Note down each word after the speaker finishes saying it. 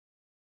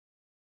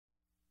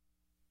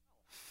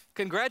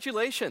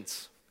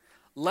Congratulations.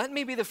 Let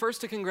me be the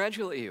first to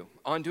congratulate you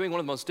on doing one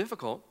of the most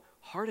difficult,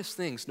 hardest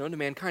things known to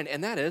mankind,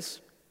 and that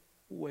is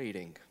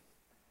waiting.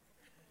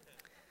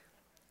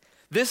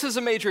 This is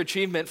a major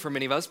achievement for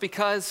many of us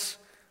because,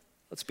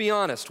 let's be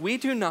honest, we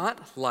do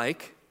not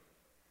like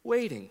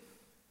waiting.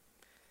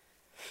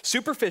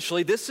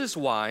 Superficially, this is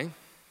why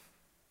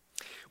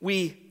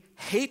we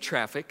hate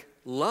traffic,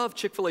 love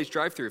Chick-fil-A's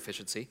drive-thru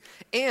efficiency,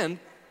 and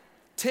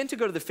tend to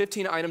go to the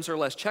 15 items or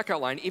less checkout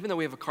line, even though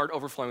we have a cart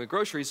overflowing with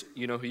groceries.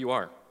 You know who you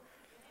are.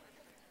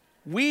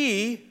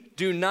 We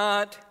do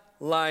not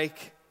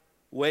like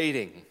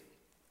waiting.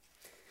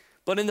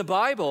 But in the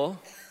Bible,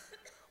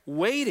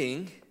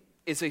 waiting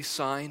is a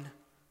sign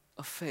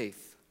of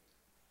faith.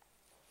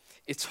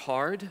 It's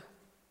hard,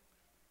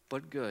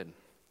 but good.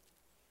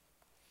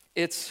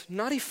 It's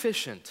not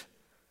efficient,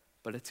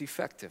 but it's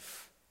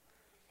effective.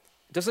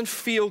 It doesn't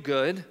feel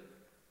good,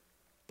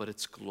 but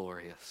it's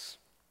glorious.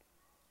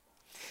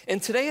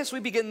 And today, as we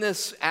begin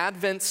this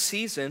Advent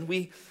season,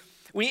 we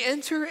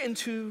enter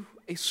into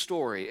a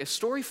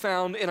story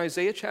found in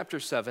Isaiah chapter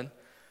 7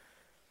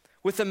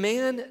 with a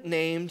man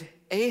named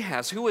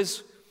Ahaz who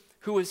was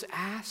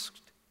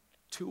asked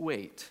to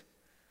wait,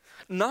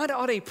 not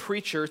on a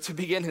preacher to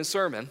begin his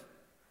sermon,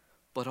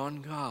 but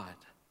on God.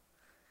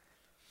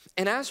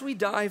 And as we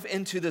dive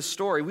into this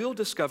story, we will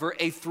discover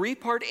a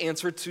three-part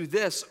answer to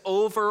this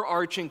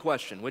overarching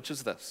question, which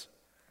is this: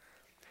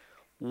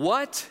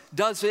 what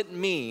does it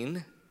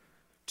mean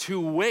to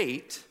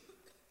wait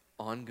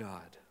on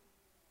God?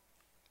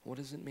 What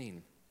does it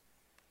mean?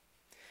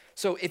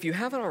 So if you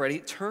haven't already,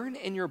 turn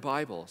in your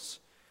Bibles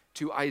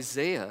to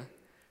Isaiah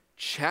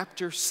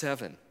chapter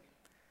 7.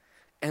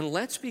 And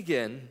let's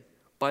begin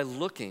by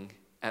looking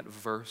at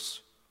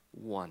verse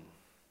 1.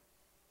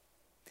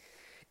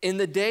 In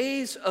the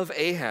days of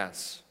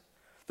Ahaz,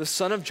 the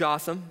son of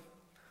Jotham,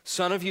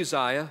 son of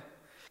Uzziah,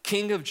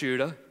 king of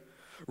Judah,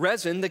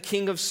 Rezin, the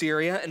king of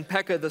Syria, and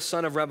Pekah, the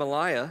son of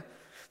Remaliah,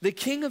 the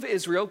king of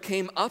Israel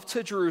came up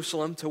to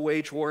Jerusalem to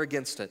wage war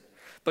against it,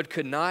 but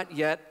could not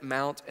yet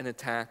mount an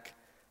attack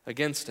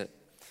against it.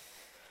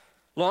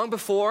 Long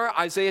before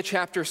Isaiah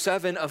chapter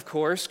 7, of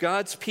course,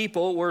 God's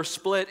people were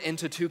split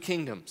into two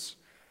kingdoms.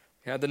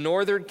 You had the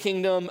northern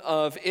kingdom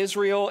of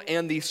Israel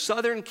and the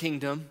southern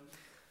kingdom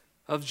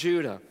of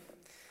Judah.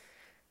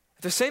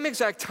 At the same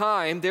exact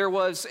time, there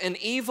was an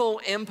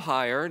evil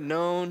empire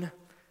known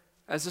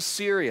as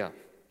Assyria,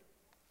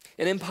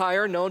 an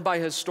empire known by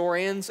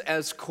historians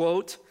as,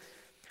 quote,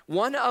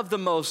 one of the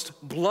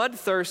most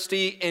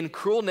bloodthirsty and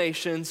cruel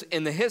nations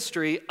in the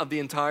history of the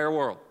entire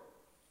world.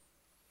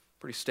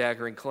 Pretty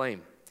staggering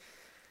claim.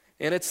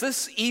 And it's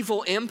this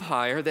evil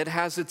empire that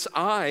has its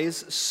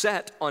eyes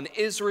set on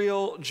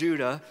Israel,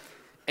 Judah,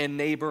 and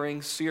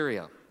neighboring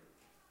Syria.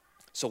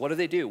 So what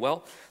do?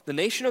 Well, the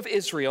nation of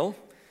Israel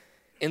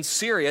and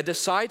Syria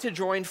decide to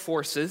join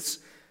forces,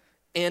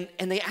 and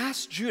they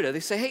ask Judah, they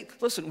say, hey,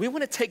 listen, we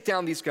want to take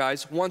down these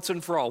guys once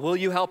and for all. Will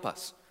you help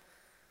us?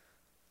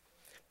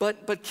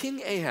 But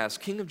King Ahaz,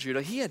 king of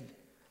Judah, he had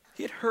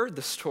heard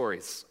the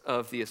stories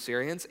of the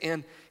Assyrians,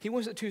 and he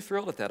wasn't too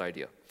thrilled at that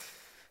idea.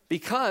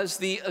 Because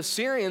the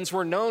Assyrians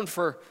were known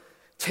for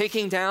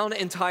taking down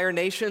entire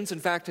nations. In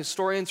fact,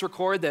 historians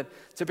record that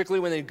typically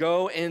when they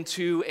go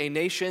into a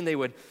nation, they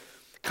would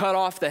cut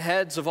off the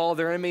heads of all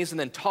their enemies and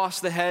then toss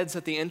the heads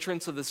at the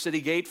entrance of the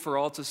city gate for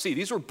all to see.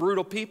 These were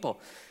brutal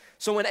people.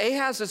 So when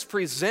Ahaz is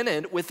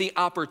presented with the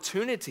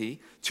opportunity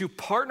to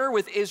partner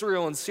with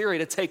Israel and Syria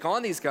to take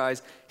on these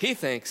guys, he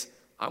thinks,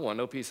 I want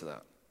no piece of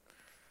that.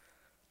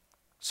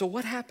 So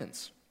what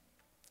happens?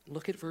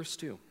 Look at verse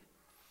 2.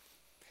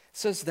 It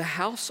says, the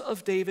house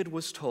of David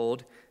was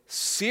told,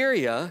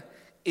 Syria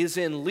is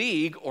in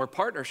league or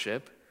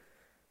partnership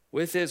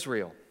with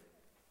Israel.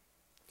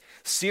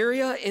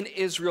 Syria and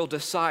Israel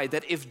decide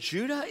that if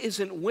Judah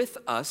isn't with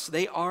us,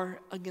 they are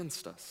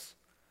against us.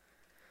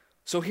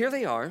 So here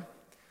they are,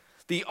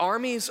 the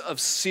armies of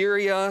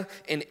Syria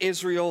and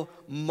Israel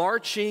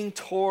marching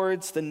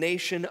towards the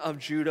nation of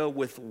Judah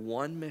with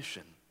one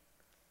mission: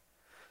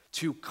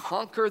 to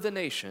conquer the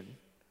nation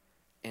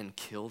and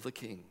kill the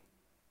king.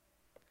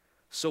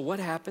 So what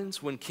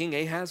happens when King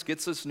Ahaz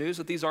gets this news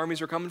that these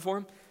armies are coming for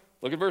him?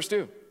 Look at verse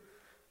 2.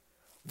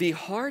 The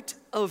heart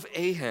of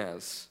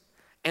Ahaz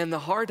and the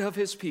heart of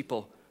his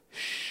people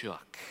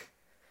shook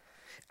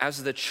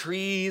as the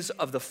trees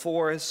of the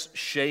forest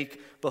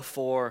shake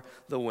before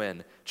the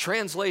wind.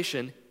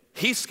 Translation,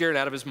 he's scared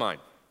out of his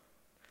mind.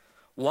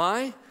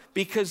 Why?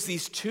 Because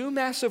these two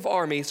massive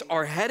armies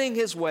are heading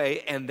his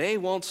way and they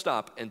won't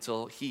stop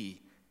until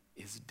he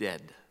is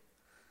dead.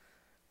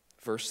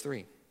 Verse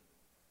 3.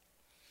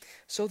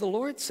 So the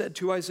Lord said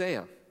to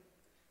Isaiah,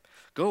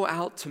 go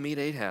out to meet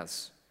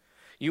Ahaz,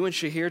 you and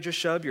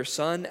Shahir-Jashub, your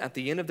son, at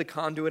the end of the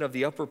conduit of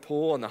the upper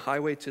pool on the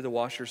highway to the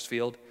washer's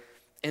field,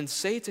 and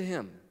say to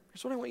him,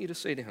 here's what I want you to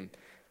say to him: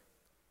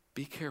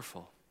 be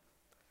careful,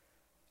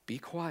 be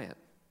quiet,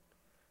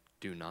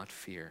 do not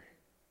fear.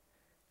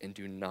 and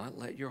do not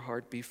let your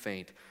heart be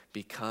faint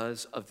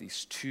because of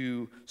these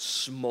two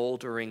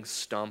smoldering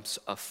stumps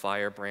of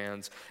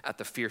firebrands at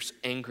the fierce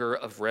anger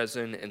of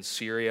Rezin and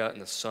Syria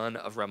and the son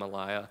of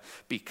Remaliah.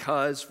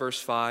 Because,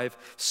 verse 5,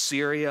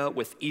 Syria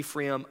with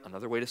Ephraim,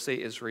 another way to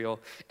say Israel,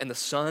 and the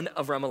son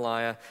of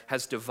Remaliah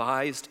has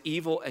devised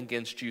evil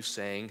against you,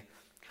 saying,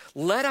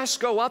 let us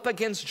go up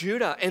against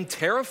Judah and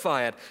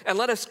terrify it, and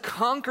let us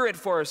conquer it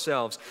for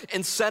ourselves,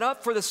 and set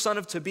up for the son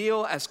of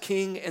Tabeel as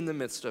king in the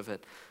midst of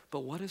it.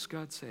 But what does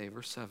God say?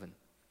 Verse 7,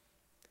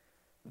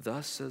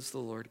 thus says the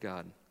Lord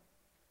God,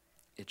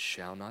 it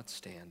shall not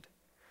stand,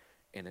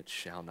 and it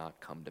shall not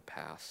come to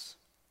pass.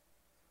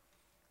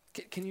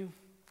 Can you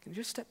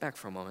just step back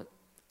for a moment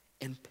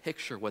and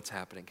picture what's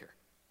happening here?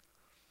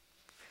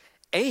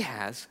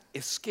 Ahaz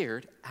is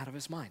scared out of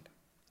his mind.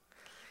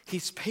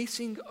 He's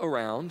pacing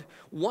around,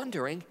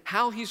 wondering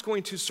how he's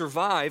going to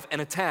survive an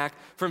attack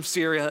from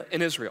Syria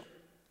and Israel.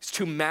 It's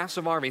two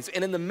massive armies.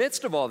 And in the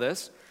midst of all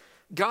this,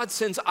 God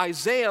sends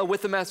Isaiah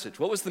with a message.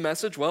 What was the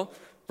message? Well,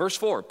 verse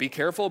 4, be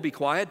careful, be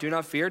quiet, do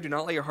not fear, do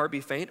not let your heart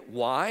be faint.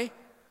 Why?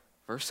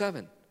 Verse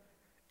 7,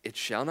 it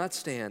shall not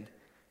stand,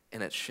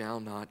 and it shall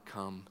not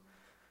come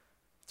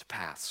to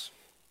pass.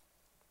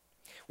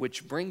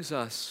 Which brings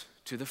us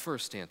to the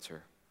first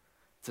answer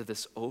to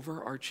this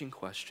overarching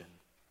question.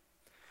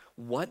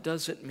 What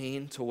does it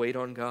mean to wait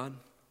on God?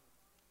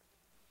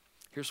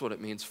 Here's what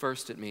it means.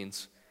 First, it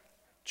means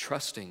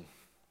trusting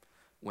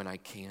when I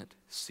can't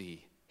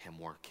see him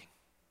working.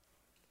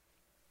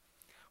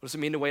 What does it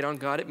mean to wait on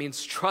God? It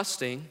means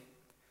trusting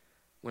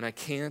when I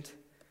can't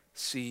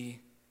see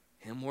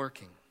him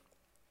working.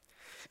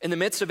 In the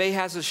midst of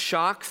Ahaz's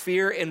shock,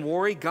 fear, and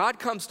worry, God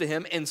comes to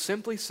him and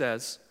simply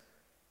says,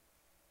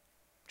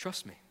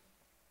 trust me.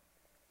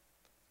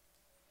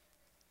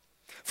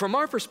 From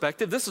our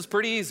perspective, this is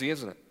pretty easy,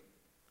 isn't it?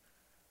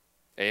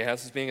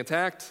 Ahaz is being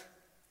attacked,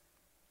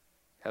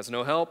 has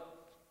no help.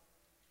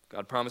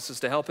 God promises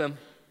to help him.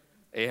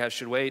 Ahaz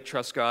should wait,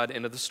 trust God,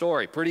 end of the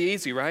story. Pretty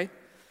easy, right?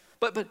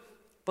 But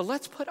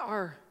let's put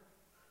our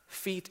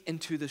feet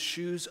into the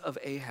shoes of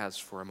Ahaz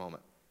for a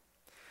moment.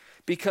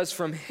 Because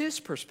from his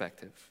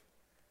perspective,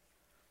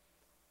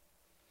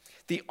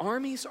 the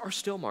armies are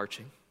still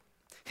marching.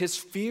 His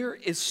fear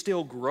is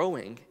still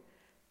growing.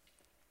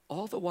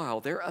 All the while,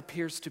 there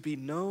appears to be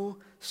no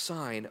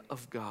sign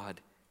of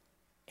God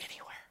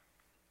anywhere.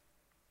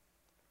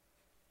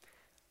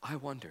 I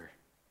wonder,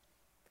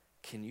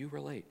 can you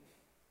relate?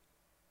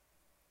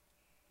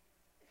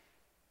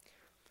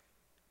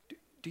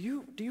 Do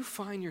you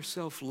find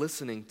yourself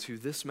listening to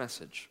this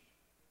message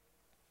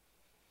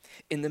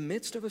in the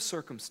midst of a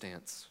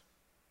circumstance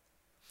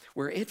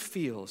where it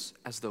feels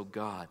as though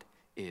God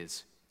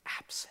is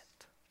absent?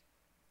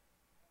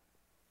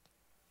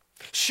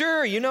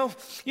 Sure, you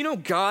know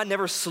God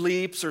never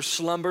sleeps or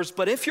slumbers,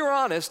 but if you're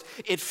honest,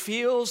 it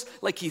feels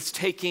like he's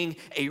taking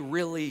a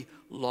really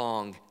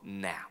long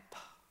nap.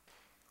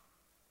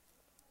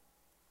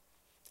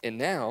 And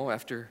now,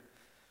 after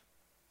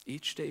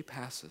each day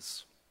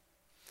passes,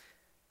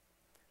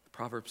 the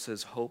proverb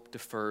says, hope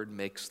deferred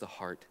makes the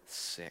heart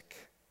sick.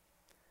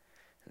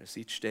 And as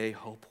each day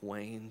hope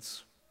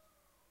wanes,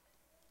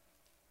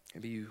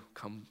 maybe you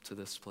come to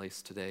this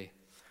place today,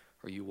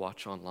 or you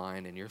watch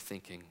online and you're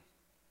thinking,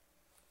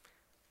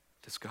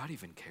 does God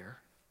even care?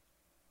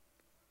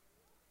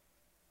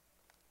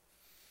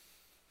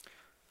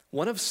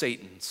 One of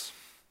Satan's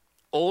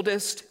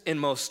oldest and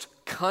most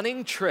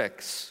cunning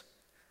tricks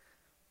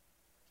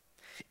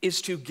is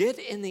to get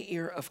in the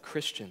ear of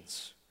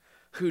Christians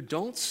who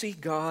don't see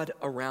God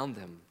around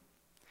them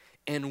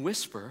and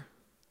whisper,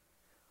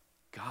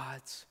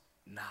 God's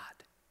not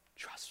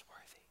trustworthy.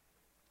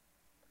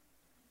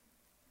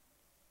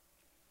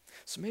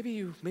 So maybe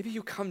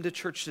you come to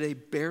church today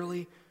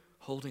barely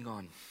holding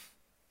on.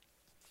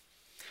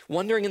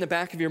 Wondering in the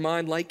back of your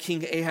mind, like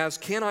King Ahaz,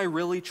 can I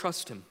really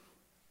trust him?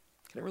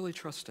 Can I really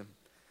trust him?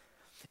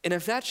 And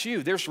if that's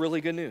you, there's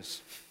really good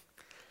news.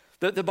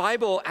 The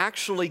Bible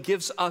actually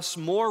gives us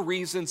more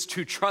reasons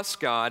to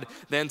trust God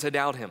than to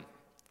doubt him.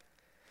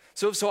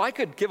 So I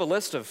could give a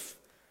list of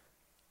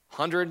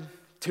 100,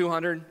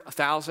 200,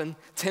 1,000,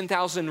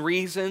 10,000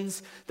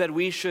 reasons that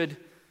we should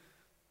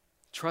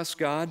trust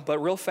God. But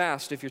real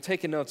fast, if you're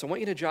taking notes, I want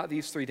you to jot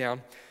these 3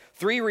 down.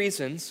 3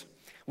 reasons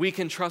we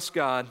can trust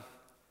God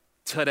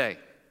today,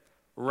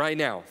 right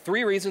now.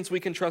 3 reasons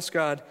we can trust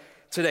God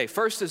today.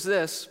 First is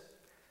this: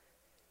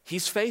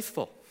 he's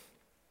faithful.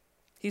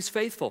 He's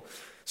faithful.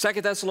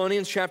 2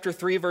 Thessalonians chapter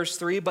 3, verse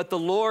 3, but the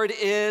Lord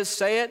is,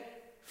 say it,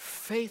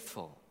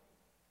 faithful.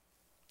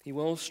 He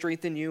will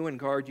strengthen you and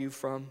guard you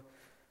from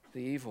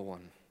the evil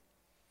one.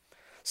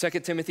 2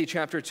 Timothy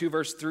chapter 2,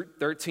 verse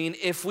 13,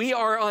 if we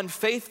are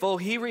unfaithful,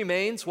 he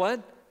remains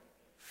what?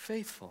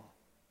 Faithful.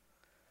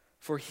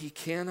 For he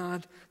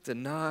cannot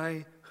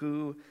deny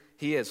who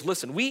he is.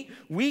 Listen,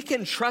 we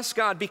can trust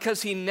God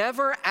because he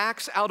never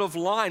acts out of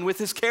line with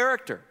his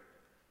character.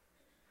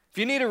 If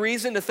you need a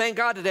reason to thank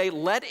God today,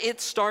 let it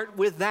start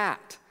with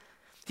that.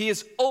 He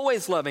is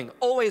always loving,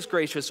 always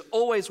gracious,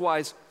 always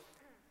wise.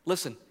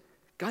 Listen,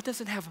 God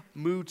doesn't have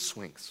mood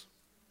swings.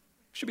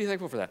 Should be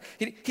thankful for that.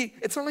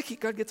 It's not like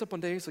God gets up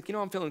one day, he's like,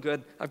 I'm feeling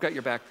good, I've got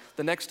your back.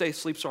 The next day,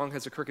 sleeps wrong,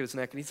 has a crook in his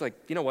neck, and he's like,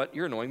 you know what,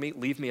 you're annoying me,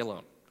 leave me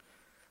alone.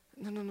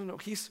 No.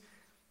 He's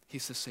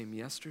the same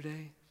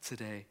yesterday,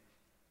 today,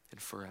 and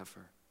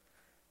forever.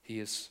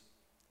 He's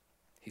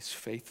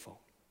faithful.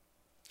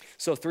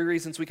 So 3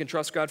 reasons we can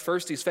trust God.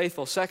 First, he's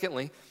faithful.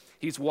 Secondly,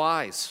 he's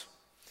wise.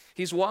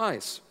 He's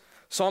wise.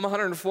 Psalm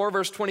 104,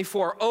 verse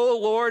 24, O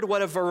Lord,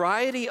 what a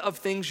variety of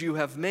things you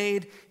have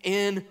made.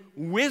 In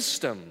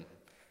wisdom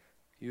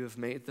you have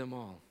made them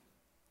all.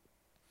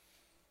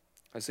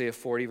 Isaiah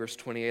 40, verse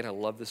 28, I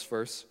love this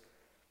verse.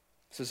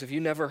 It says, have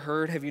you never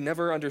heard, have you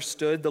never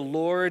understood? The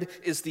Lord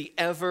is the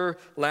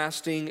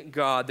everlasting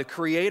God, the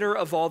creator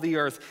of all the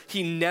earth.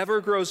 He never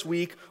grows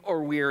weak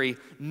or weary.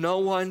 No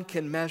one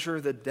can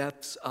measure the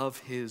depths of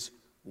his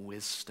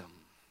wisdom.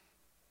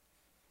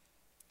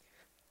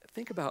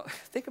 Think about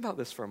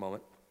this for a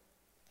moment.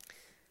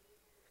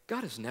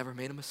 God has never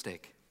made a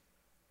mistake.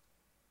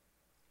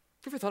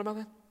 You ever thought about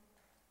that?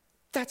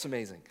 That's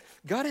amazing.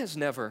 God has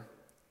never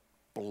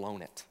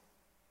blown it.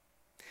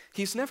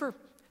 He's never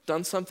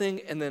done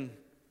something and then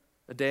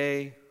a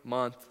day,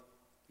 month,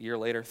 year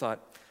later thought,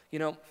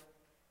 I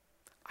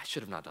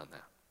should have not done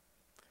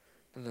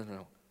that.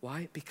 No.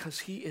 Why? Because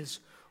he is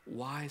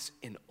wise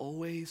and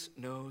always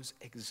knows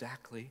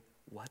exactly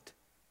what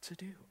to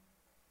do.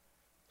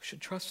 We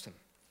should trust him.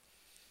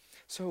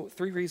 So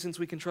 3 reasons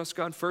we can trust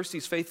God. First,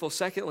 he's faithful.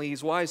 Secondly,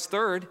 he's wise.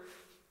 Third,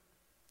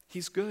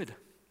 he's good.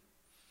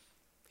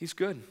 He's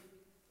good.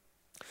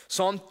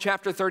 Psalm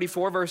chapter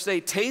 34, verse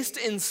 8, taste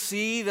and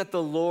see that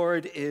the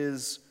Lord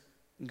is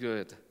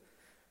good.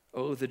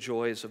 Oh, the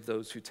joys of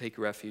those who take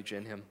refuge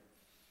in him.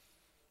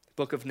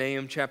 Book of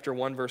Nahum, chapter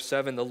 1, verse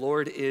 7, the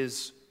Lord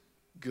is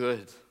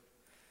good.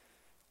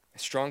 A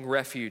strong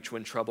refuge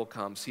when trouble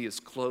comes. He is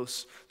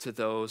close to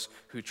those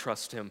who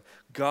trust him.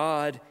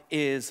 God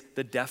is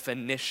the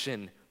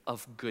definition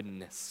of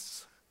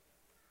goodness.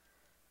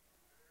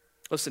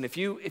 Listen, if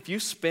you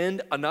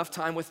spend enough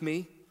time with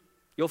me,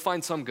 you'll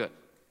find some good.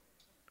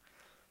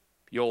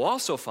 You'll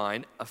also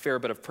find a fair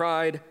bit of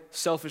pride,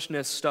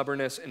 selfishness,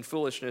 stubbornness, and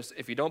foolishness.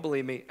 If you don't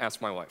believe me,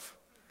 ask my wife.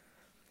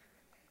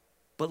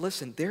 But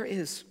listen,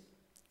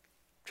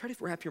 try to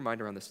wrap your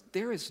mind around this.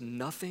 There is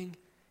nothing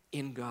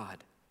in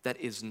God that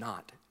is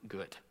not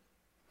good.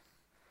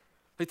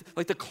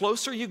 Like the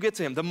closer you get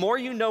to him, the more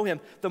you know him,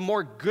 the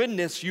more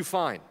goodness you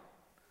find.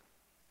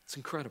 It's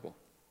incredible.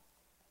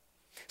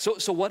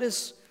 So what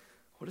does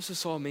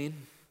this all mean?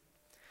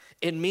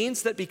 It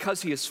means that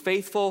because he is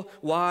faithful,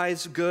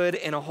 wise, good,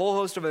 and a whole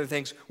host of other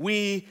things,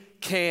 we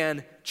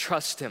can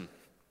trust him.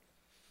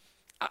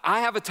 I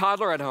have a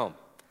toddler at home,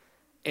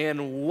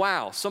 and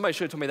wow, somebody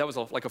should have told me that was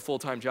like a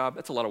full-time job.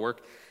 That's a lot of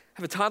work.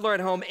 I have a toddler at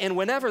home, and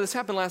whenever, this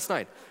happened last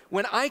night,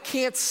 when I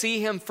can't see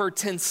him for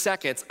 10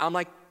 seconds, I'm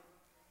like,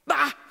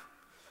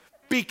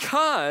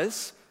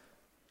 because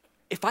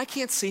if I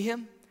can't see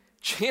him,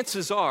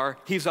 chances are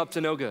he's up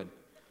to no good.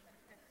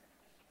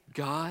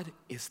 God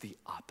is the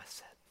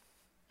opposite.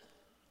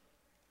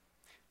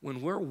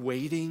 When we're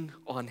waiting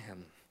on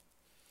him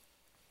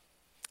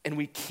and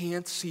we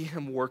can't see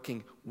him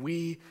working,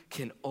 we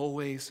can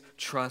always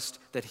trust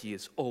that he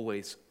is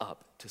always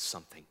up to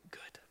something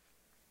good.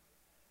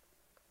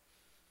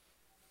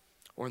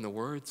 Or in the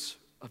words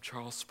of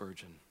Charles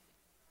Spurgeon,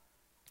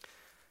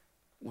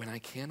 when I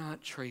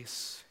cannot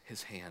trace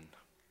his hand,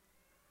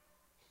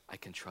 I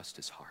can trust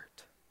his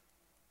heart.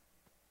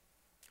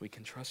 We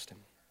can trust him,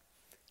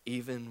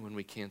 even when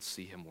we can't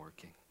see him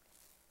working.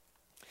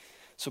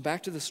 So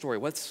back to the story.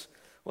 What's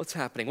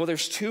happening? Well,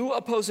 there's 2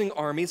 opposing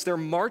armies. They're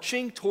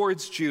marching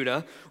towards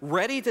Judah,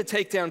 ready to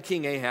take down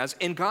King Ahaz,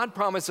 and God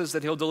promises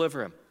that he'll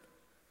deliver him.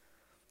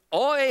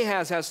 All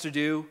Ahaz has to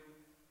do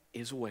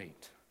is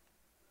wait.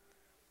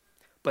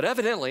 But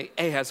evidently,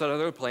 Ahaz had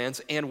other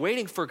plans, and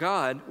waiting for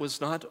God was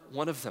not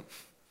one of them.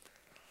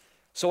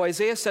 So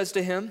Isaiah says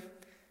to him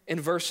in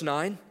verse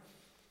 9,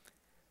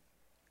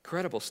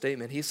 incredible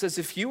statement. He says,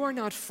 if you are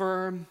not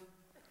firm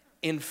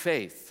in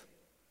faith,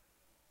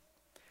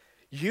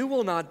 you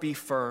will not be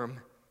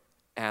firm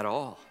at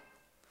all.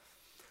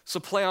 So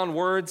play on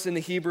words in the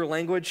Hebrew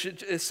language,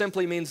 it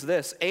simply means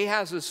this.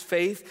 Ahaz's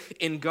faith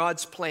in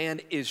God's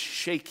plan is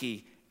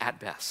shaky at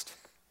best.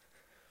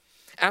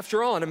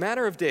 After all, in a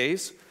matter of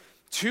days,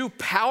 2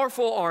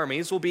 powerful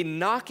armies will be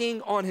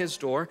knocking on his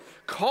door,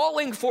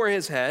 calling for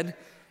his head,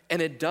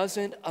 and it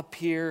doesn't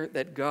appear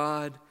that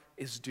God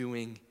is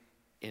doing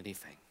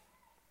anything.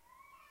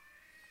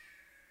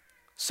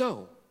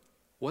 So,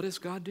 what does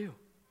God do?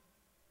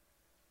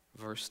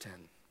 Verse 10.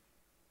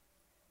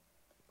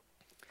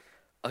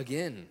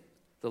 Again,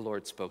 the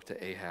Lord spoke to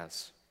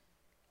Ahaz.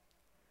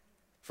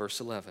 Verse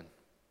 11.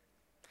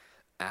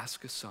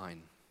 Ask a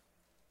sign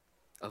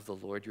of the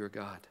Lord your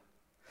God.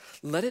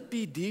 Let it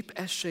be deep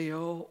as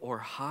Sheol or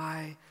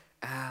high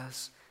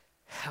as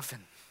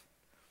heaven.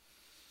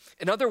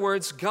 In other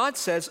words, God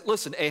says,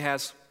 listen,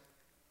 Ahaz,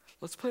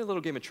 let's play a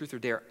little game of truth or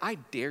dare. I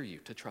dare you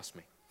to trust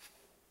me.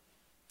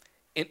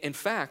 In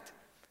fact,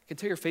 I can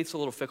tell your faith's a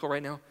little fickle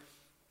right now.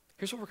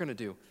 Here's what we're going to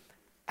do.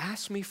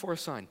 Ask me for a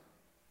sign.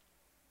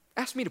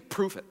 Ask me to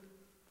prove it.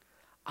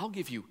 I'll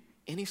give you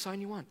any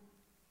sign you want.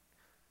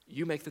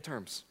 You make the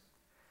terms.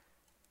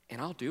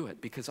 And I'll do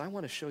it because I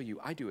want to show you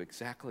I do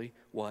exactly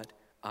what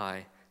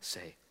I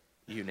say.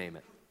 You name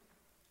it.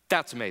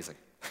 That's amazing.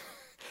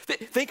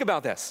 Think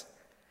about this.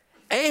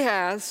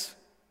 Ahaz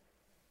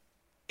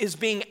is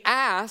being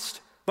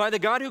asked by the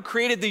God who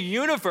created the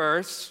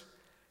universe,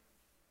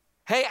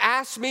 hey,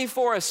 ask me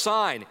for a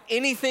sign.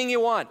 Anything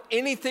you want,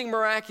 anything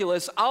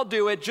miraculous, I'll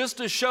do it just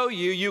to show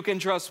you you can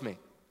trust me.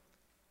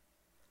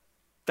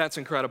 That's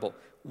incredible.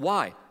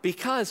 Why?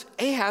 Because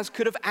Ahaz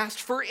could have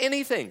asked for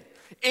anything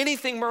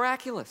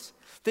miraculous.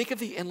 Think of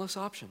the endless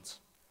options.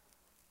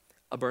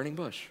 A burning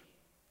bush,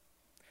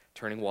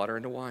 turning water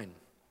into wine,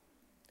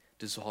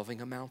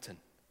 dissolving a mountain,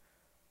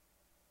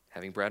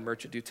 having Brad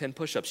Merchant do 10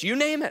 push-ups. You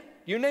name it,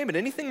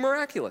 anything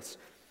miraculous.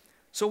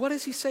 So what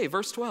does he say?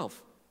 Verse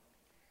 12.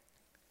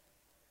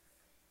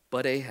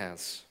 But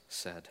Ahaz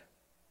said,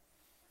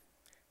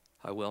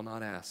 I will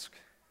not ask,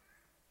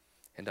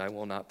 and I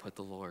will not put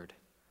the Lord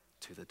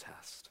to the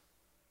test.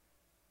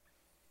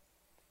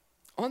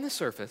 On the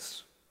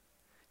surface,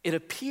 it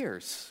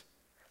appears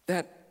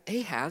that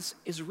Ahaz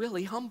is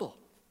really humble.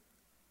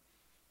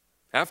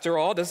 After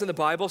all, doesn't the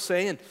Bible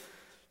say in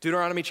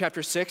Deuteronomy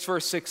chapter 6,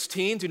 verse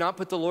 16, do not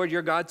put the Lord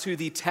your God to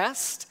the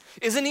test?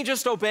 Isn't he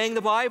just obeying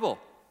the Bible?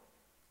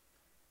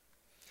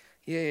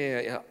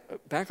 Yeah.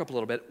 Back up a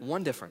little bit.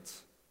 One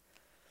difference.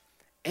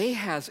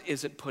 Ahaz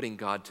isn't putting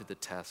God to the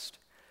test.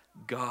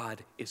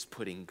 God is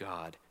putting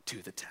God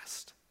to the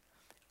test.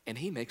 And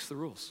he makes the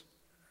rules.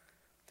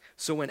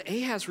 So when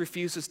Ahaz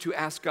refuses to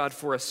ask God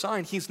for a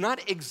sign, he's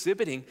not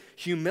exhibiting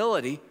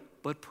humility,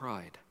 but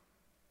pride.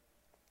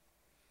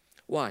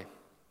 Why?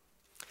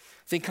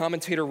 I think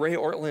commentator Ray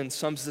Ortlund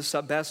sums this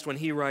up best when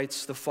he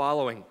writes the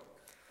following.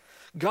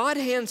 God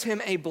hands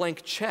him a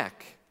blank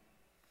check,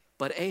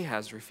 but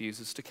Ahaz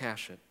refuses to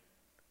cash it.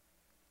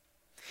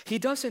 He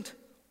doesn't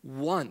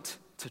want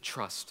to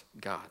trust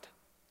God.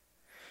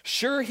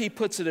 Sure, he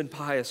puts it in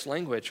pious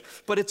language,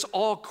 but it's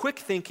all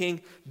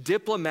quick-thinking,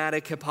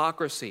 diplomatic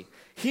hypocrisy.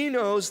 He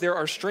knows there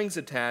are strings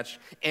attached,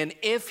 and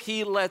if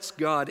he lets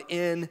God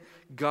in,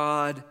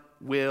 God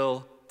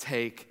will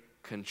take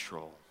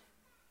control.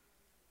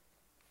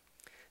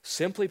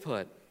 Simply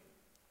put,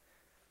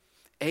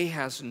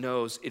 Ahaz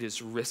knows it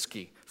is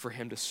risky for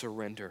him to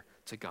surrender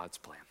to God's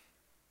plan.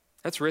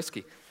 That's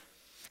risky.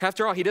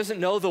 After all, he doesn't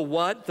know the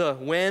what, the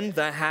when,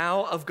 the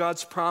how of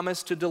God's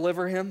promise to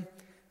deliver him.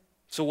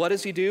 So what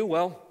does he do?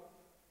 Well,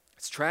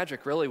 it's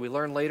tragic, really. We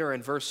learn later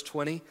in verse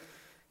 20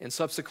 in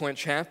subsequent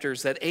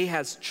chapters that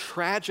Ahaz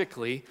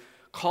tragically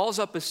calls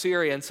up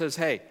Assyria and says,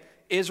 hey,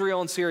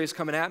 Israel and Syria is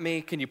coming at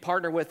me. Can you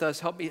partner with us?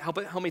 Help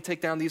me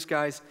take down these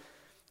guys.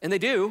 And they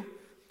do,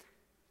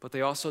 but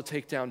they also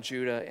take down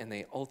Judah and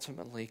they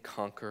ultimately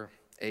conquer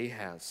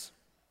Ahaz.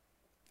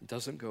 It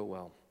doesn't go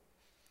well.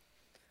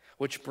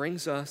 Which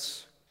brings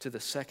us to the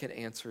second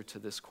answer to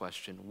this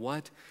question.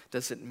 What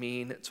does it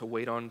mean to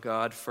wait on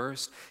God?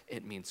 First,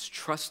 it means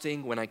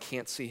trusting when I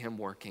can't see him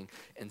working.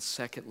 And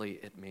secondly,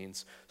 it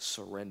means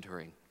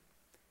surrendering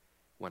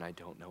when I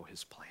don't know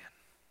his plan.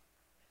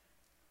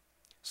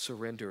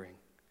 Surrendering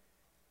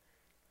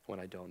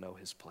when I don't know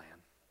his plan.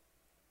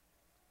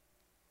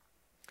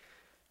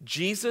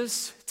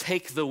 Jesus,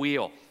 take the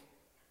wheel.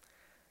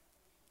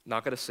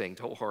 Not going to sing,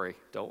 don't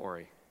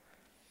worry.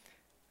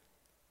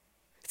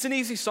 It's an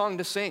easy song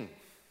to sing.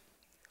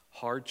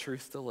 Hard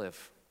truth to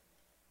live.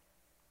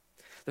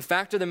 The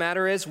fact of the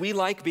matter is, we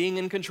like being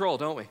in control,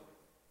 don't we?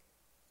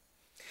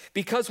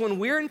 Because when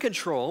we're in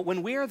control,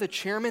 when we are the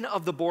chairman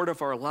of the board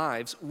of our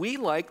lives, we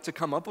like to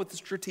come up with a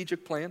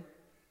strategic plan,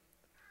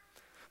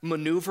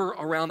 maneuver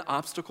around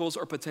obstacles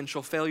or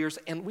potential failures,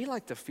 and we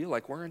like to feel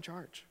like we're in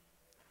charge.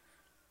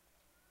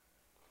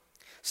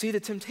 See, the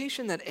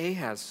temptation that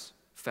Ahaz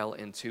fell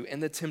into,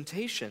 and the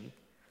temptation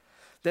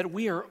that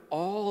we are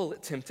all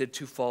tempted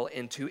to fall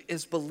into,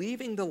 is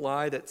believing the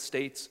lie that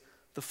states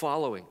the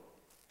following: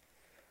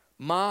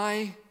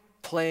 my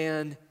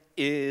plan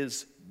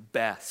is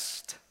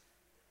best.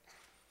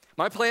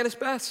 My plan is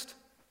best.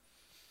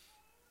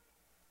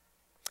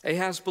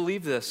 Ahaz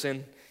believed this,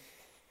 and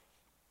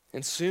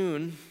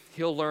soon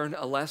he'll learn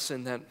a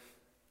lesson that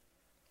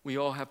we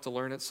all have to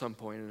learn at some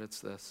point, and it's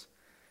this: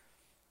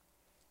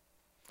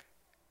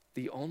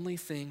 the only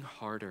thing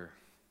harder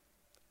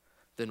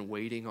than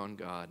waiting on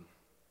God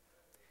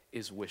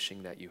is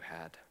wishing that you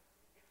had.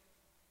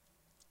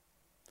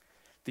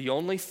 The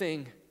only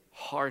thing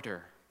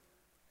harder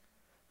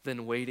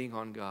than waiting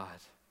on God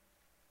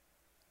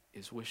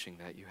is wishing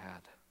that you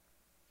had.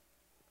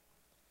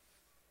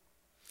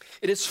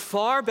 It is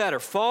far better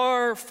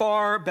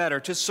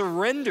to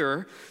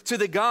surrender to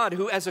the God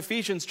who, as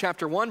Ephesians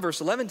chapter 1,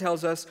 verse 11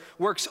 tells us,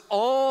 works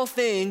all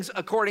things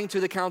according to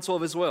the counsel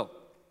of his will.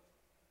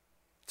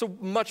 It's a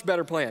much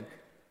better plan.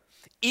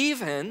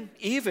 Even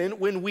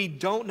when we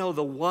don't know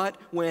the what,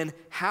 when,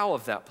 how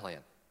of that plan.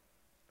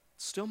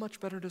 It's still much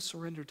better to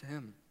surrender to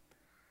him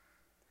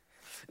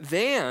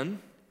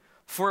than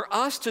for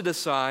us to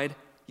decide,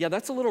 yeah,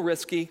 that's a little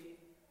risky.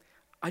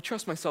 I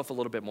trust myself a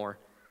little bit more.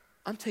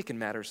 I'm taking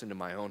matters into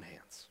my own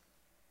hands.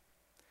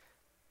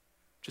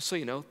 Just so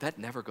you know, that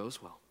never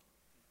goes well.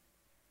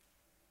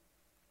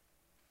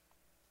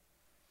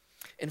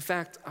 In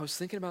fact, I was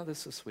thinking about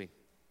this week.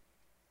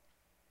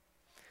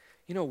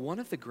 You know, one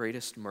of the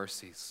greatest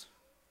mercies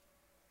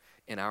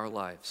in our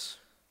lives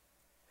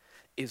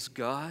is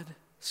God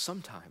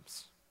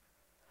sometimes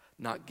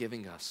not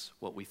giving us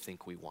what we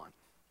think we want.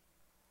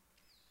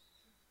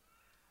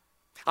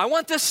 I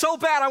want this so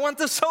bad, I want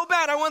this so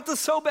bad, I want this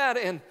so bad.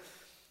 And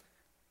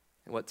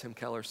what Tim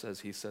Keller says,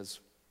 he says,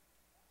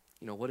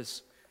 you know, what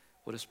is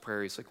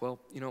prayer? He's like, well,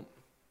 you know,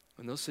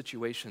 in those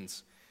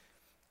situations,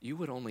 you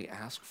would only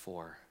ask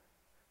for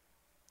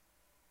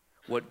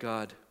what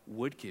God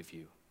would give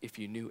you if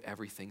you knew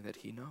everything that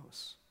he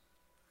knows.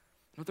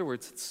 In other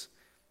words, it's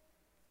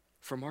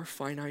from our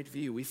finite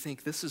view, we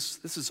think this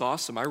is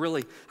awesome. I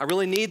really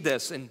need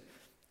this. And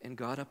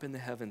God up in the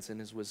heavens in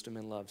his wisdom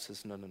and love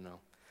says, no.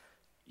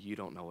 You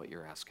don't know what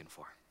you're asking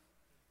for.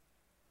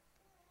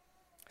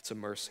 It's a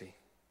mercy.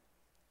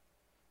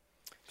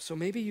 So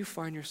maybe you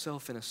find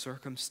yourself in a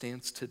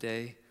circumstance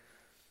today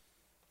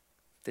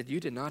that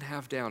you did not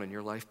have down in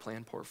your life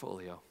plan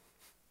portfolio.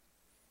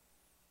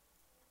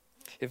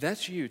 If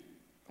that's you,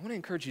 I want to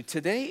encourage you,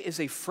 today is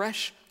a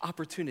fresh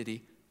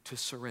opportunity to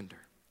surrender.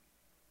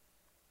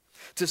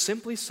 To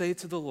simply say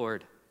to the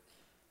Lord,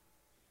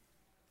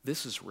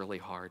 this is really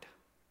hard.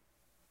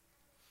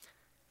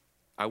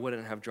 I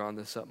wouldn't have drawn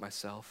this up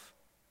myself,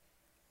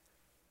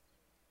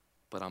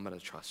 but I'm going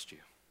to trust you.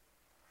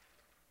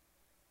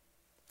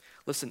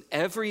 Listen,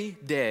 every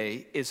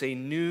day is a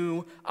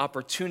new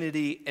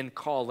opportunity and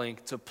calling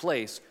to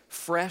place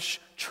fresh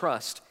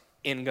trust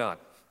in God.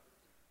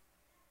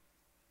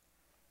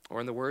 Or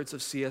in the words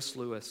of C.S.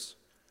 Lewis,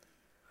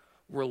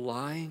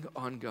 relying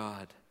on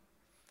God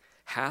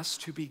has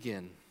to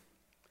begin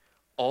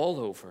all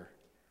over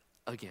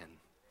again,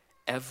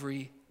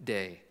 every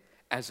day,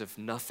 as if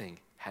nothing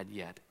had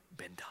yet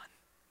been done.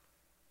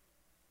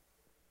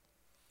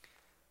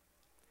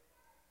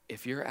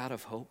 If you're out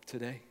of hope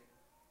today,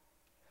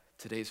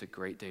 today's a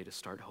great day to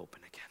start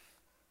hoping again.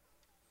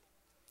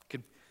 You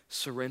could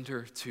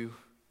surrender to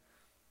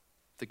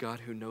the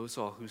God who knows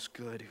all, who's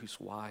good, who's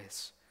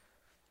wise,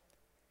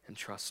 and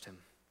trust him.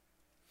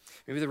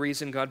 Maybe the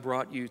reason God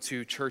brought you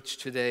to church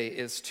today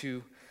is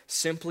to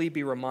simply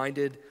be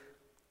reminded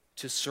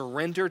to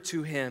surrender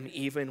to him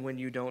even when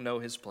you don't know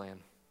his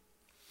plan.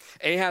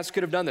 Ahaz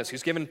could have done this.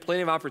 He's given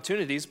plenty of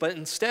opportunities, but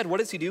instead, what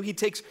does he do? He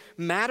takes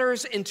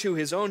matters into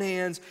his own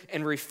hands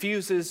and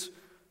refuses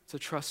to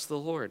trust the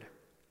Lord.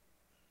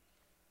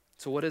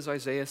 So what does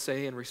Isaiah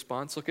say in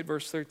response? Look at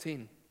verse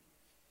 13.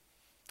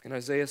 And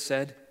Isaiah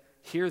said,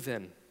 "Hear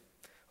then,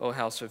 O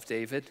house of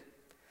David,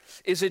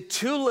 is it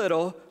too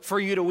little for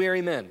you to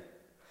weary men,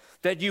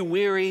 that you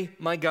weary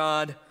my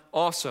God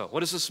also?" What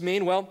does this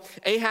mean? Well,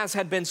 Ahaz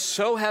had been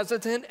so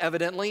hesitant,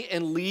 evidently,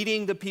 in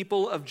leading the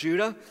people of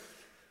Judah,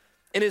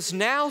 and is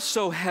now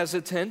so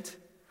hesitant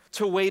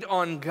to wait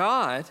on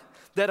God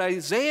that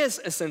Isaiah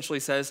essentially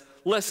says,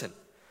 listen,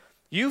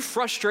 you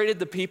frustrated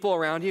the people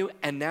around you,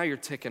 and now you're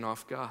ticking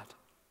off God.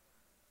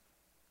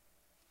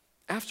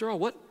 After all,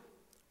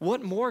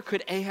 what more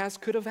could Ahaz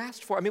could have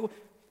asked for? I mean,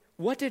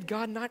 what did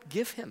God not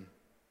give him?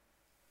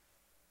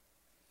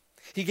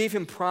 He gave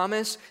him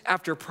promise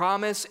after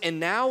promise, and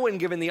now when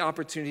given the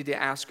opportunity to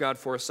ask God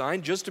for a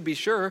sign, just to be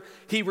sure,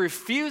 he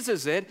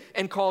refuses it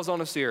and calls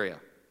on Assyria.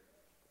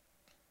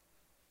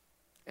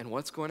 And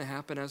what's going to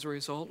happen as a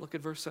result? Look at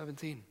verse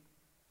 17.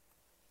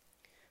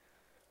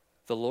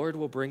 The Lord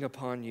will bring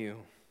upon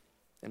you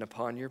and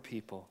upon your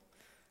people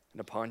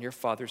and upon your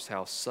father's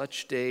house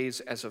such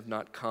days as have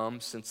not come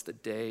since the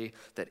day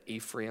that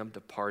Ephraim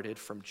departed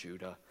from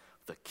Judah,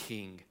 the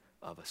king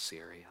of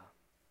Assyria.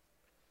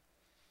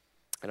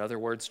 In other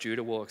words,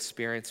 Judah will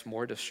experience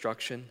more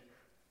destruction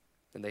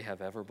than they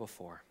have ever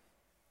before.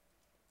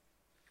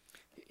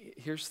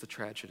 Here's the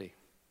tragedy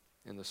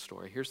in the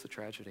story. Here's the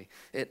tragedy.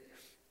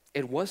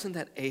 It wasn't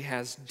that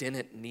Ahaz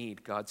didn't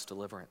need God's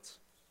deliverance.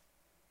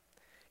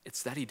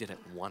 It's that he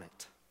didn't want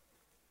it.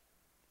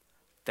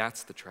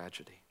 That's the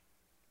tragedy.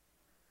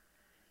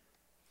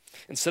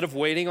 Instead of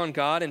waiting on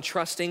God and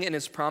trusting in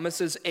his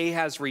promises,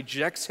 Ahaz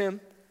rejects him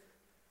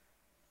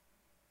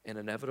and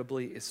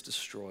inevitably is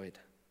destroyed.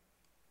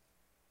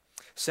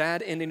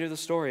 Sad ending to the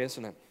story,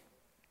 isn't it?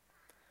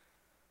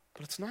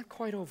 But it's not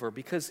quite over,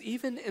 because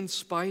even in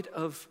spite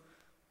of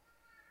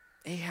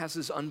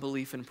Ahaz's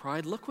unbelief and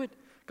pride, look what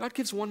God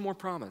gives one more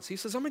promise. He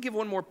says, I'm going to give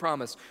one more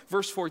promise.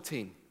 Verse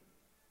 14.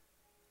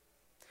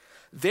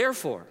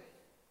 Therefore,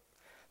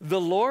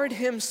 the Lord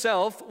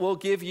himself will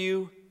give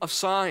you a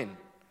sign.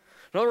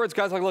 In other words,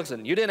 God's like,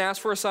 listen, you didn't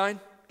ask for a sign,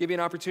 give you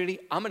an opportunity.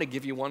 I'm going to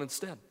give you one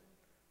instead.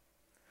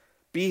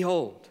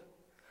 Behold,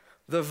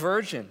 the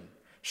virgin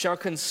shall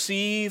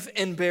conceive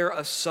and bear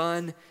a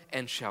son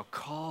and shall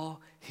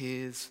call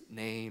his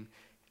name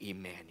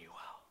Emmanuel.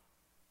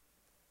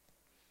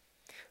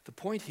 The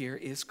point here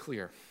is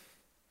clear.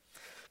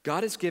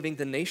 God is giving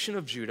the nation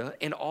of Judah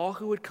and all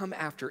who would come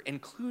after,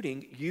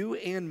 including you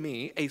and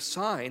me, a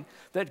sign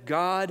that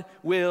God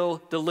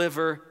will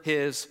deliver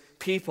his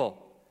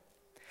people.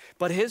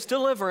 But his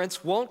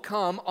deliverance won't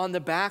come on the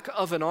back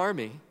of an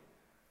army,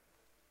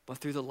 but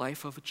through the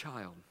life of a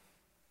child.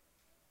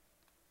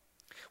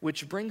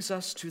 Which brings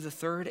us to the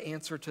third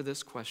answer to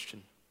this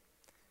question.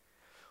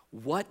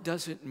 What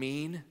does it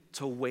mean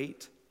to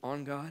wait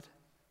on God?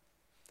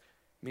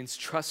 It means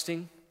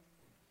trusting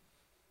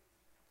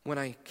when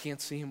I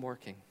can't see him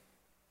working.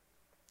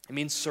 It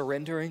means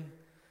surrendering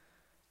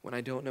when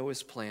I don't know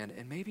his plan.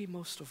 And maybe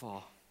most of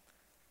all,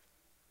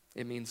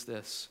 it means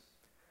this: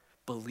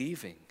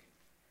 believing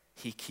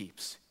he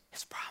keeps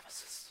his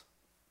promises.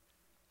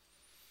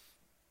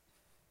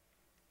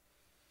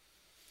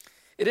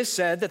 It is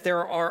said that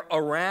there are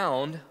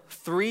around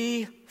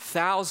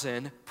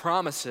 3,000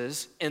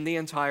 promises in the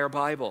entire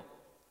Bible.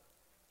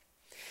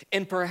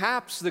 And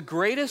perhaps the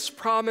greatest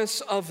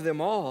promise of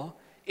them all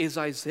is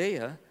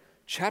Isaiah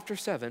chapter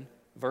 7,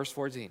 verse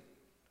 14.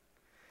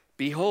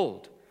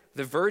 Behold,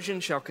 the virgin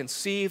shall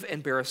conceive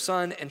and bear a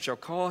son and shall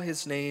call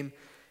his name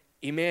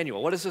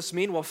Emmanuel. What does this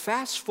mean? Well,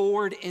 fast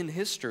forward in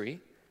history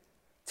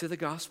to the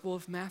Gospel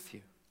of Matthew,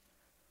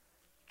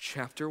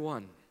 chapter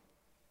 1.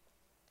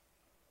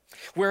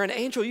 Where an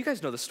angel, you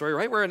guys know the story,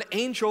 right? Where an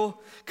angel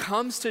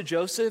comes to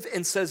Joseph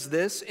and says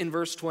this in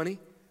verse 20.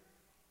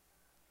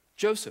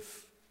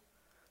 Joseph,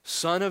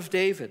 son of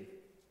David,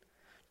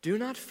 do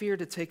not fear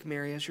to take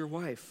Mary as your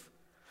wife,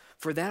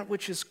 for that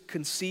which is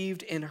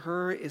conceived in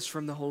her is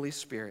from the Holy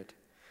Spirit.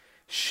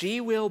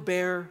 She will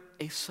bear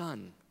a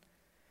son,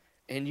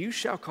 and you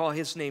shall call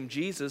his name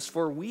Jesus,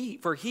 for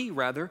he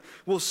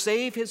will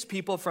save his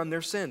people from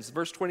their sins.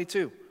 Verse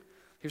 22.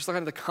 Here's kind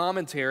of the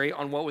commentary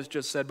on what was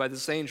just said by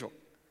this angel.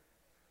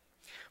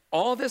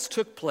 All this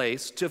took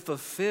place to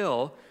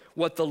fulfill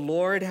what the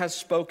Lord has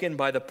spoken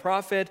by the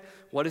prophet.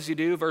 What does he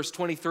do? Verse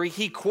 23,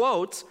 he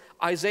quotes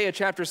Isaiah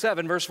chapter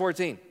 7, verse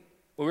 14,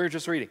 what we were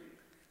just reading.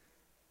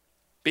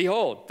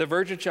 Behold, the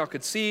virgin shall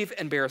conceive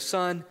and bear a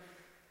son,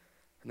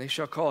 and they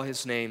shall call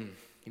his name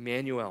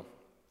Emmanuel.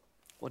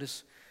 What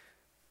does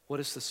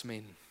this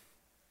mean?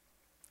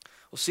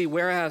 Well, see,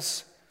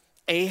 whereas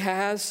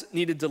Ahaz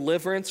needed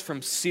deliverance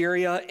from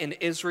Syria and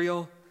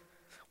Israel,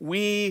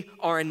 we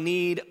are in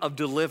need of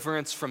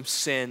deliverance from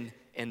sin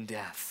and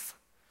death.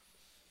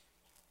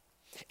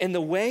 And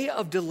the way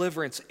of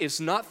deliverance is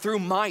not through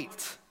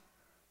might,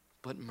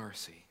 but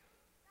mercy.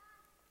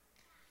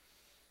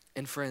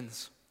 And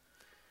friends,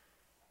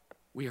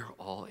 we are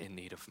all in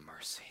need of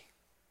mercy.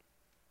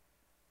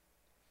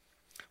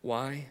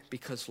 Why?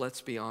 Because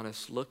let's be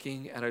honest,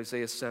 looking at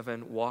Isaiah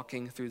 7,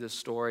 walking through the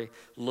story,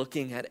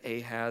 looking at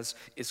Ahaz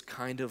is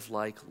kind of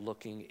like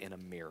looking in a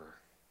mirror.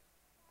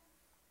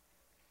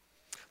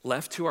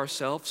 Left to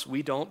ourselves,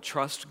 we don't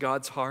trust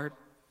God's heart.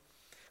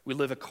 We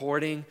live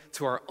according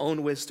to our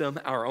own wisdom,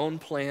 our own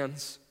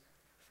plans.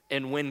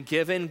 And when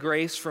given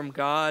grace from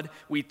God,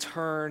 we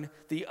turn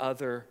the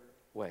other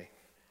way.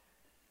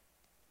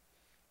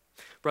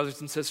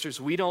 Brothers and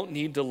sisters, we don't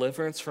need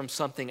deliverance from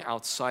something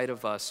outside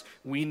of us.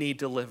 We need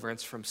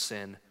deliverance from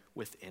sin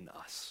within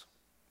us.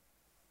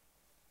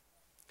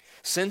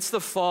 Since the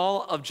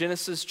fall of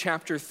Genesis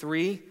chapter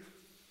 3,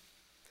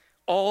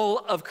 all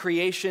of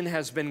creation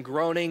has been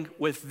groaning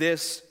with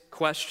this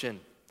question: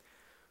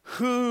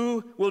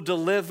 who will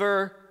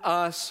deliver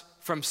us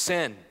from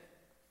sin?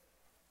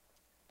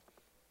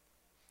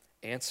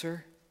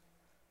 Answer,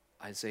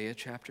 Isaiah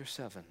chapter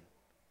 7,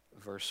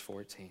 verse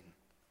 14.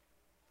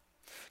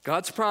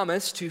 God's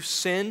promise to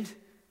send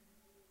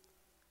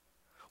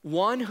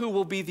one who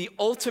will be the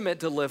ultimate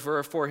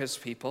deliverer for his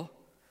people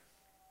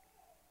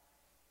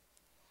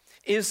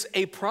is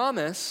a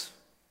promise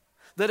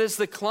that is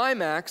the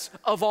climax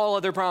of all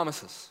other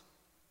promises.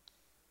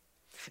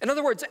 In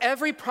other words,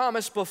 every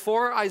promise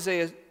before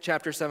Isaiah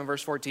chapter 7,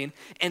 verse 14,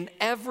 and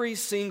every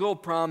single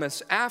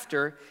promise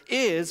after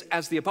is,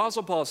 as the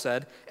Apostle Paul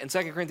said in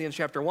 2 Corinthians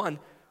chapter 1,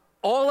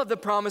 all of the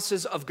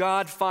promises of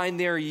God find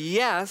their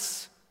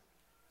yes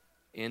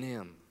in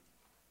him.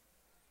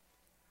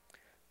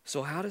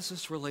 So how does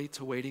this relate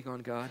to waiting on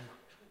God?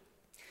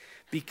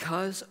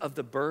 Because of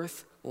the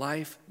birth,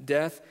 life,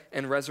 death,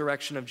 and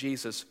resurrection of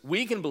Jesus,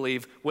 we can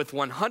believe with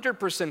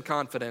 100%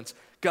 confidence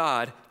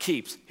God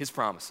keeps his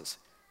promises.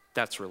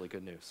 That's really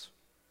good news.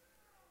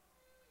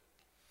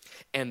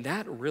 And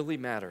that really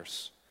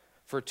matters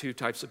for two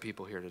types of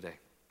people here today.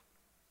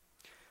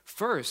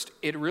 First,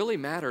 it really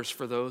matters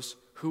for those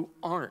who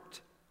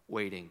aren't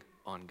waiting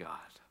on God.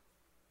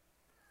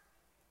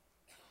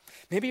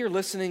 Maybe you're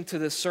listening to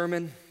this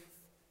sermon,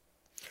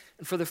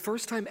 and for the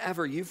first time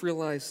ever, you've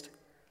realized,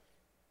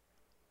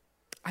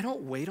 I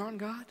don't wait on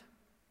God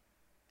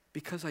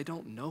because I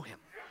don't know him.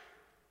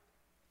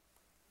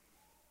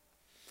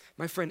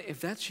 My friend, if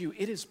that's you,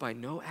 it is by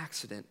no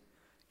accident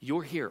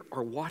you're here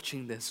or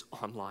watching this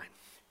online.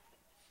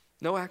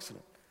 No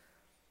accident.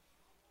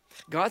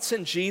 God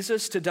sent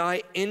Jesus to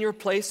die in your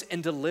place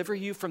and deliver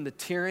you from the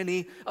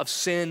tyranny of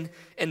sin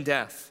and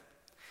death.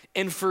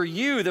 And for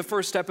you, the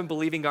first step in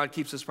believing God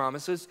keeps his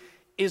promises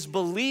is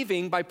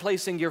believing by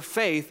placing your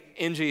faith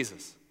in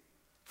Jesus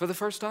for the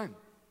first time.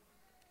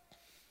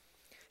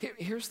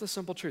 Here's the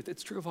simple truth.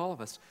 It's true of all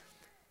of us.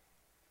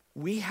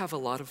 We have a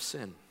lot of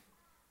sin.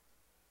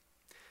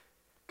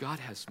 God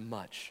has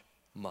much,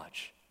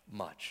 much,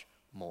 much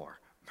more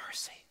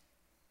mercy.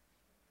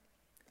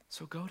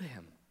 So go to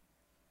him.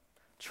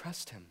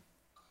 Trust him.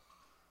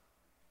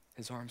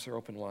 His arms are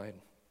open wide.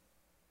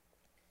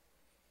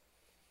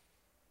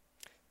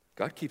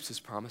 God keeps his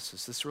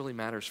promises. This really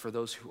matters for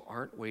those who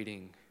aren't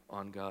waiting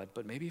on God,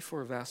 but maybe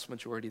for a vast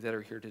majority that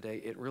are here today,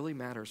 it really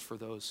matters for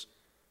those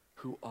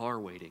who are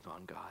waiting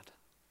on God.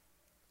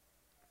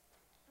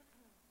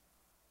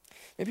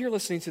 Maybe you're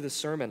listening to this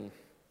sermon,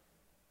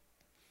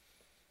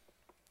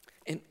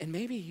 and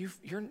maybe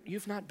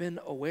you've not been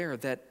aware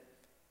that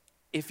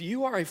if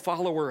you are a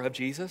follower of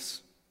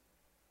Jesus,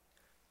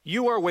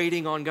 you are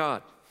waiting on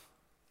God,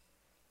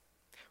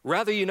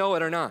 whether you know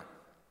it or not.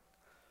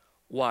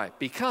 Why?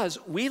 Because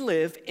we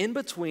live in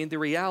between the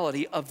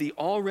reality of the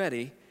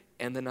already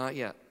and the not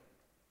yet.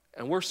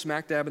 And we're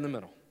smack dab in the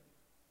middle.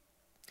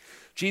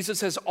 Jesus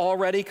has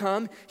already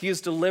come. He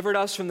has delivered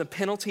us from the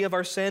penalty of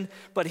our sin,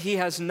 but he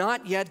has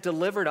not yet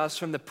delivered us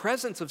from the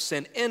presence of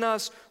sin in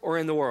us or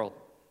in the world.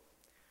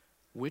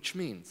 Which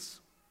means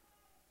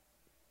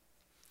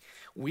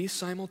we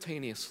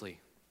simultaneously,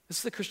 this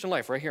is the Christian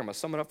life right here, I'm going to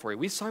sum it up for you.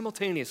 We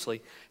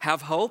simultaneously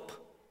have hope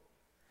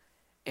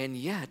and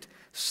yet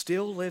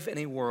still live in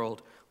a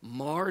world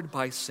marred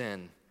by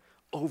sin,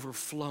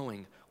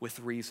 overflowing with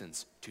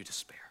reasons to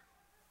despair.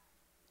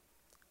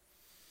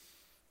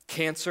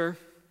 Cancer,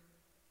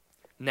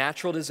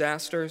 natural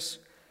disasters,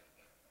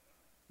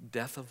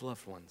 death of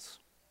loved ones,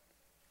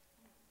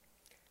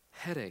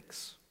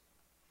 headaches,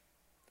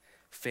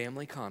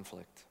 family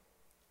conflict,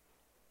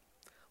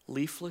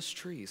 leafless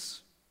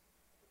trees,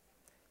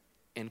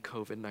 and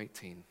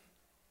COVID-19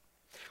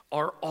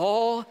 are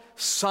all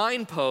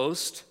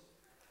signposts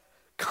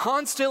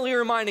constantly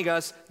reminding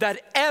us that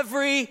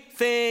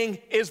everything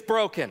is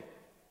broken.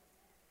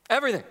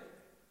 Everything.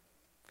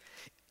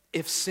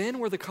 If sin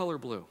were the color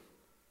blue,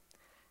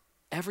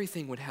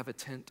 everything would have a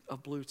tint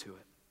of blue to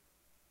it.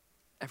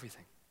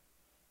 Everything.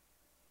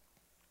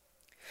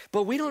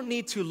 But we don't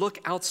need to look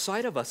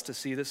outside of us to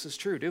see this is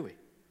true, do we?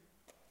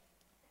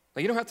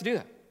 Like, you don't have to do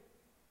that.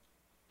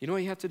 You know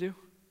what you have to do?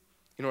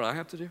 You know what I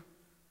have to do?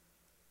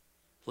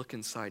 Look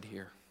inside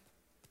here.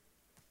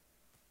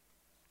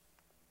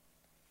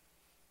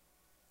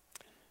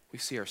 We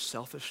see our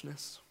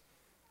selfishness,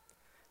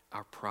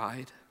 our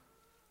pride,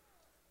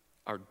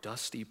 our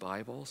dusty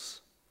Bibles,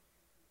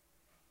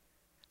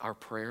 our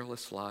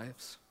prayerless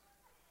lives,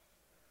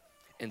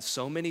 and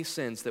so many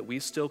sins that we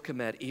still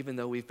commit even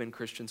though we've been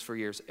Christians for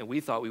years, and we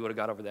thought we would have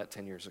got over that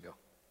 10 years ago.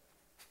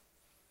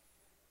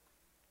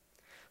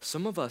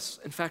 Some of us,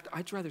 in fact,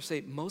 I'd rather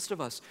say most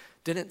of us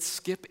didn't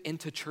skip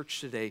into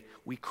church today,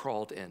 we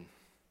crawled in.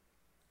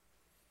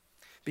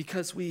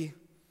 Because we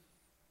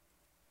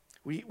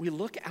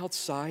look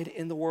outside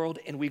in the world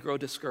and we grow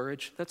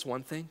discouraged. That's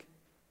one thing.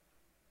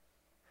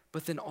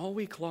 But then all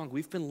week long,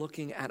 we've been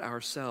looking at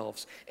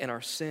ourselves and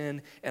our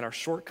sin and our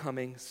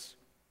shortcomings,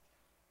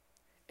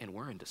 and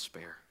we're in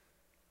despair.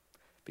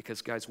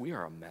 Because, guys, we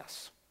are a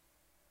mess.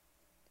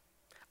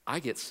 I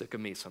get sick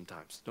of me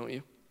sometimes, don't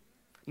you?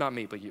 Not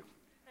me, but you.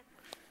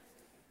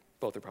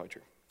 Both are probably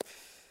true.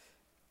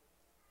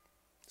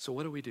 So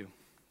what do we do?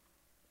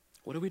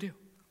 What do we do?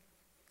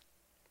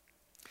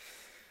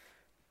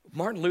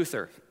 Martin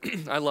Luther,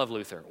 I love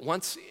Luther.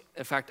 Once,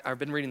 in fact, I've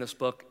been reading this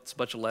book. It's a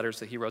bunch of letters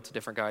that he wrote to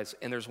different guys.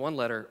 And there's one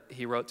letter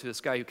he wrote to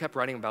this guy who kept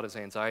writing about his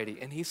anxiety.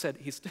 And he said,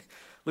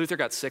 Luther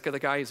got sick of the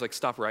guy. He's like,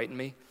 stop writing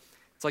me.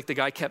 It's like the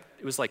guy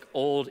it was like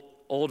old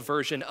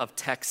version of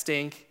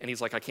texting. And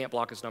he's like, I can't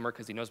block his number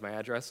because he knows my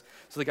address.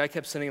 So the guy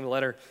kept sending him a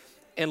letter.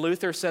 And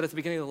Luther said at the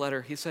beginning of the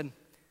letter, he said,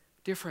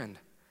 dear friend,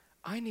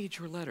 I need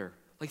your letter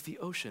like the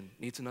ocean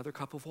needs another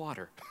cup of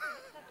water.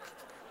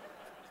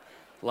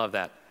 Love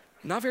that.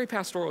 Not very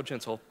pastoral,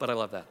 gentle, but I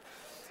love that.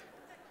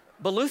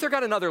 But Luther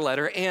got another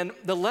letter, and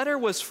the letter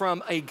was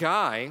from a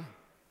guy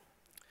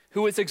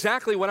who was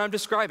exactly what I'm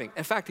describing.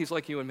 In fact, he's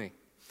like you and me.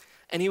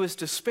 And he was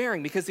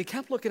despairing because he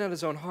kept looking at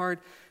his own heart,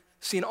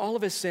 seeing all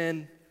of his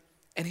sin,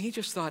 and he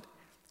just thought,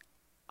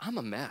 I'm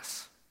a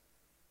mess.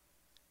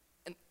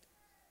 And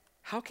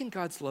how can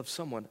God love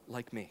someone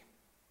like me?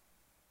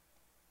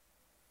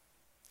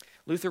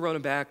 Luther wrote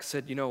him back,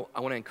 said, I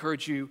want to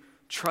encourage you,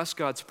 trust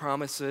God's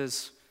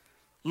promises,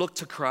 look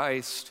to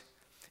Christ.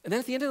 And then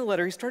at the end of the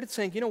letter, he started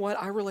saying, you know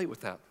what, I relate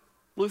with that.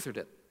 Luther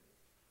did.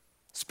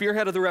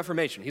 Spearhead of the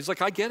Reformation. He's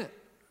like, I get it.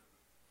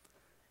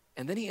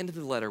 And then he ended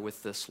the letter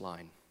with this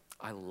line.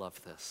 I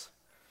love this.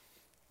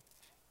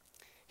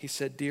 He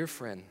said, dear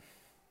friend,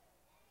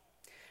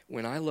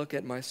 when I look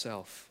at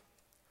myself,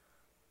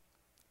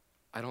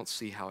 I don't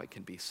see how it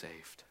can be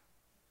saved.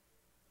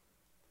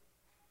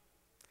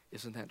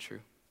 Isn't that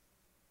true?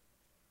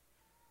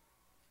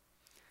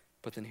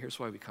 But then here's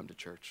why we come to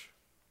church.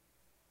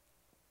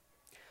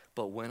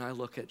 But when I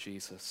look at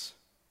Jesus,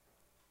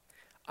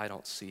 I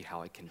don't see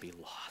how it can be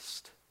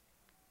lost.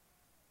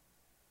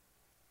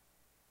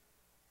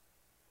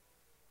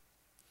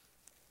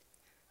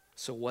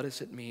 So what does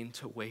it mean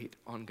to wait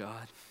on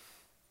God?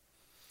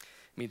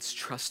 It means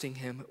trusting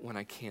him when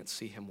I can't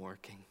see him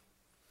working.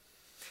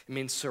 It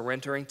means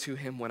surrendering to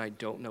him when I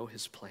don't know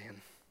his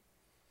plan.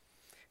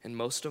 And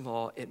most of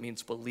all, it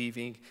means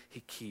believing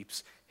he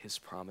keeps his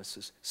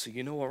promises. So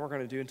you know what we're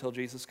going to do until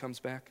Jesus comes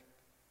back?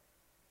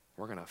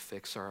 We're going to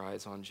fix our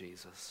eyes on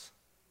Jesus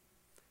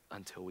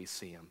until we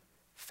see him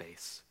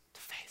face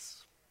to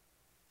face.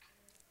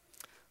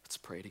 Let's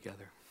pray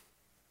together.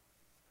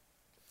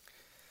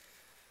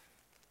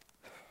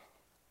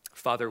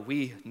 Father,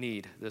 we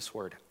need this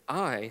word.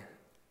 I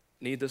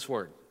need this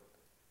word.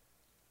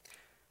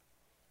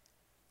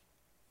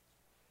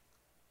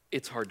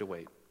 It's hard to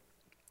wait,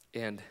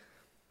 and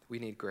we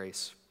need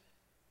grace.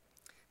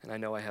 And I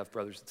know I have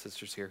brothers and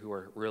sisters here who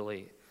are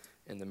really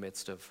in the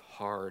midst of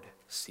hard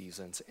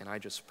seasons, and I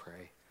just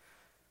pray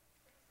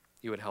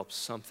you would help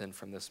something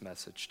from this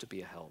message to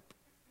be a help.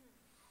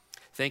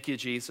 Thank you,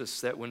 Jesus,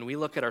 that when we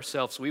look at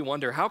ourselves, we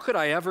wonder, how could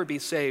I ever be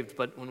saved?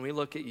 But when we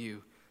look at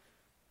you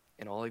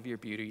in all of your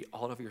beauty,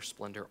 all of your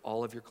splendor,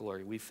 all of your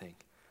glory, we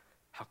think,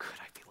 how could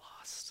I be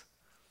lost?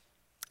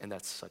 And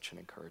that's such an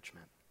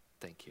encouragement.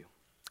 Thank you.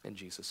 In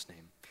Jesus'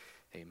 name,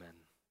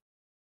 amen.